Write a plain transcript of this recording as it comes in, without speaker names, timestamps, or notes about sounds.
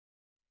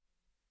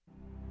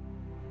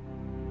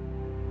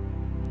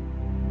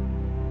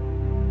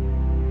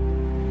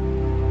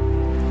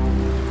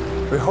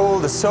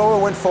behold, the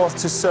sower went forth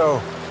to sow.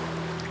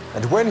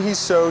 And when he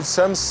sowed,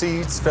 some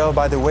seeds fell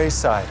by the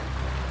wayside,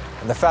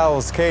 and the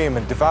fowls came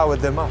and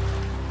devoured them up.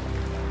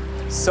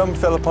 Some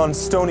fell upon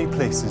stony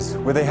places,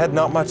 where they had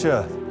not much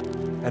earth,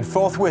 and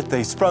forthwith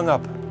they sprung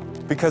up,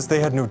 because they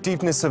had no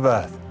deepness of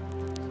earth.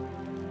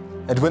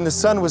 And when the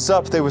sun was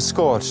up, they were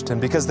scorched, and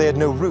because they had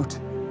no root,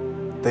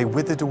 they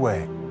withered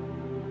away.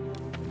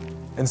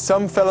 And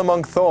some fell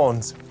among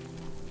thorns,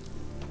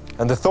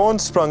 and the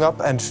thorns sprung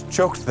up and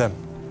choked them.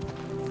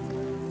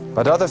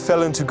 But other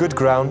fell into good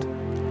ground,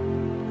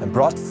 and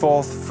brought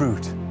forth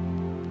fruit.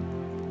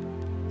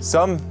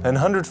 Some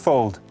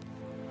 100-fold,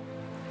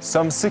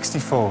 some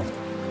 60-fold,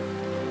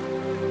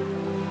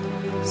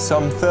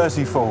 some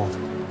 30-fold.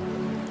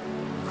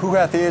 Who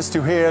hath ears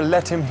to hear,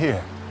 let him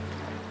hear.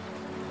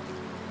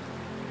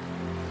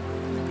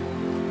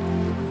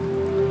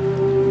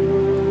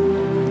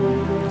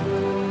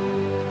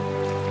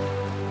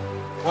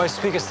 Why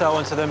speakest thou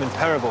unto them in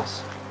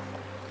parables?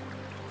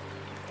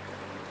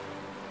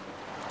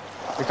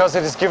 Because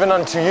it is given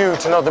unto you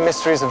to know the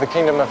mysteries of the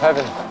kingdom of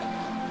heaven.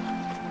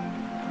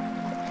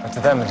 But to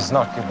them it is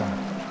not given.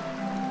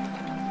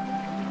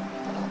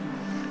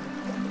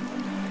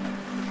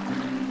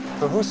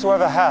 For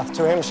whosoever hath,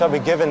 to him shall be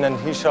given, and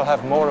he shall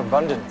have more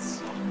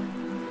abundance.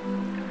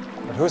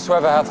 But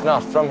whosoever hath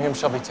not, from him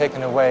shall be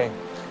taken away,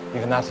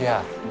 even that he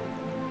hath.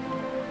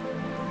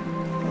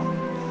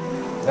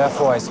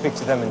 Therefore I speak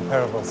to them in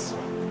parables.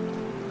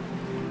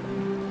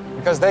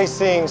 Because they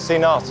seeing, see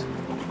not.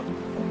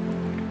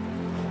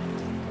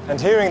 And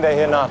hearing they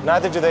hear not,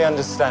 neither do they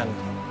understand.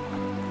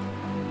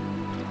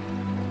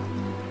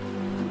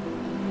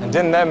 And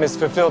in them is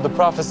fulfilled the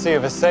prophecy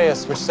of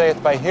Esaias, which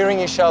saith, By hearing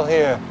ye shall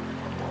hear,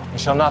 ye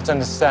shall not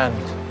understand.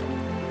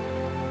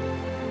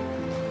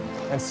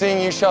 And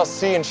seeing ye shall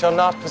see, and shall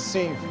not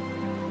perceive.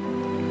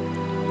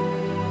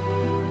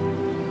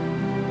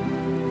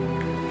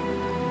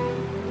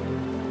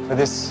 For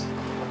this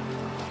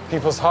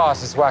people's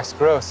heart is waxed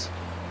gross,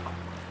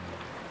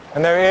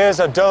 and their ears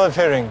are dull of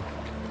hearing,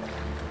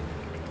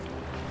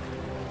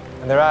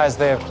 and their eyes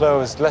they have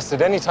closed, lest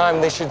at any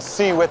time they should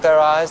see with their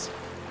eyes,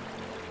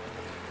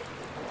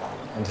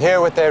 and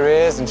hear with their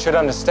ears, and should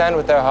understand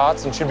with their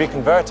hearts, and should be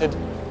converted,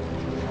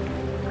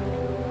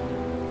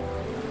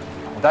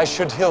 and I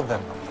should heal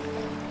them.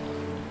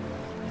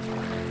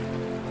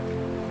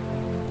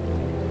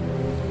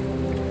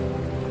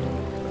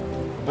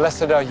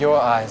 Blessed are your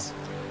eyes,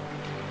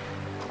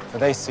 for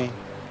they see,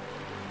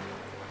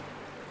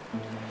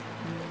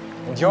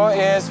 and your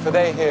ears, for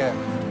they hear.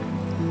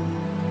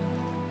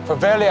 For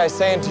verily I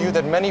say unto you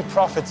that many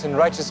prophets and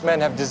righteous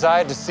men have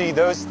desired to see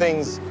those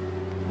things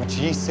which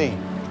ye see,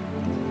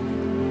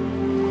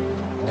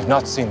 and have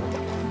not seen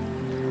them,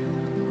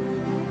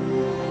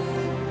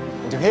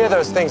 and to hear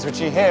those things which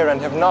ye hear,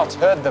 and have not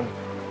heard them.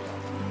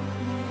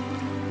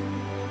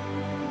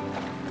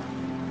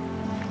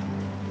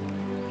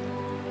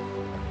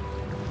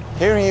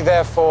 Hear ye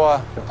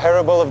therefore the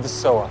parable of the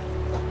sower.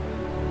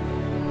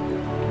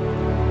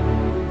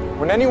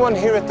 When anyone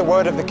heareth the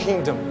word of the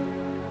kingdom,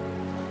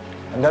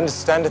 and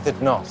understandeth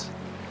it not,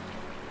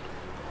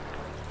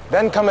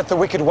 then cometh the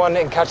wicked one,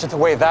 and catcheth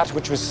away that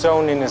which was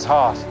sown in his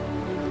heart.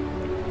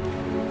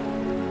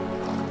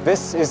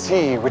 This is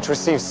he which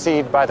receives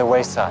seed by the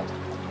wayside.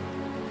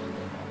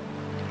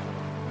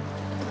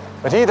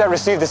 But he that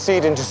received the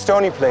seed into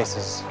stony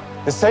places,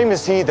 the same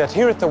is he that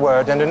heareth the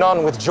word, and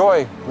anon with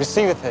joy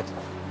receiveth it.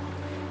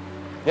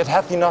 Yet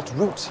hath he not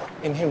root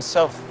in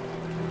himself,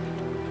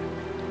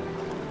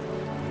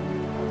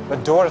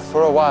 but dureth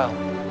for a while.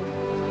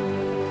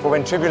 For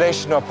when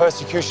tribulation or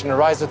persecution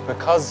ariseth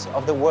because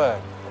of the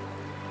word,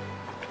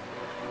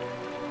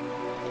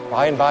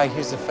 by and by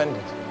he is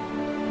offended.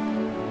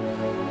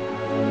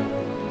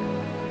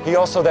 He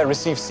also that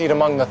receives seed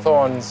among the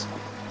thorns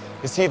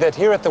is he that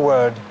heareth the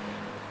word,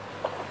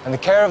 and the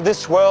care of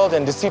this world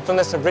and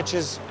deceitfulness of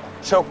riches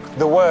choke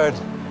the word,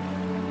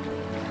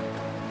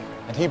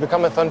 and he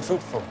becometh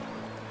unfruitful.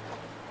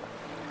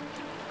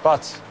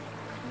 But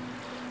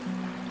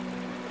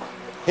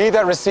he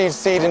that receives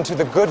seed into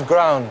the good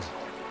ground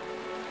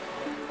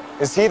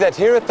is he that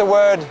heareth the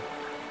word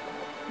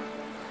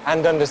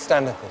and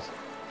understandeth it,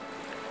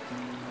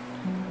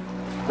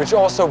 which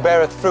also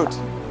beareth fruit,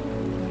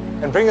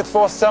 and bringeth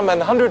forth some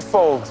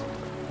 100-fold,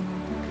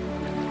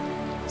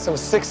 some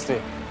 60,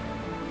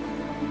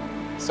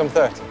 some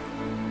 30.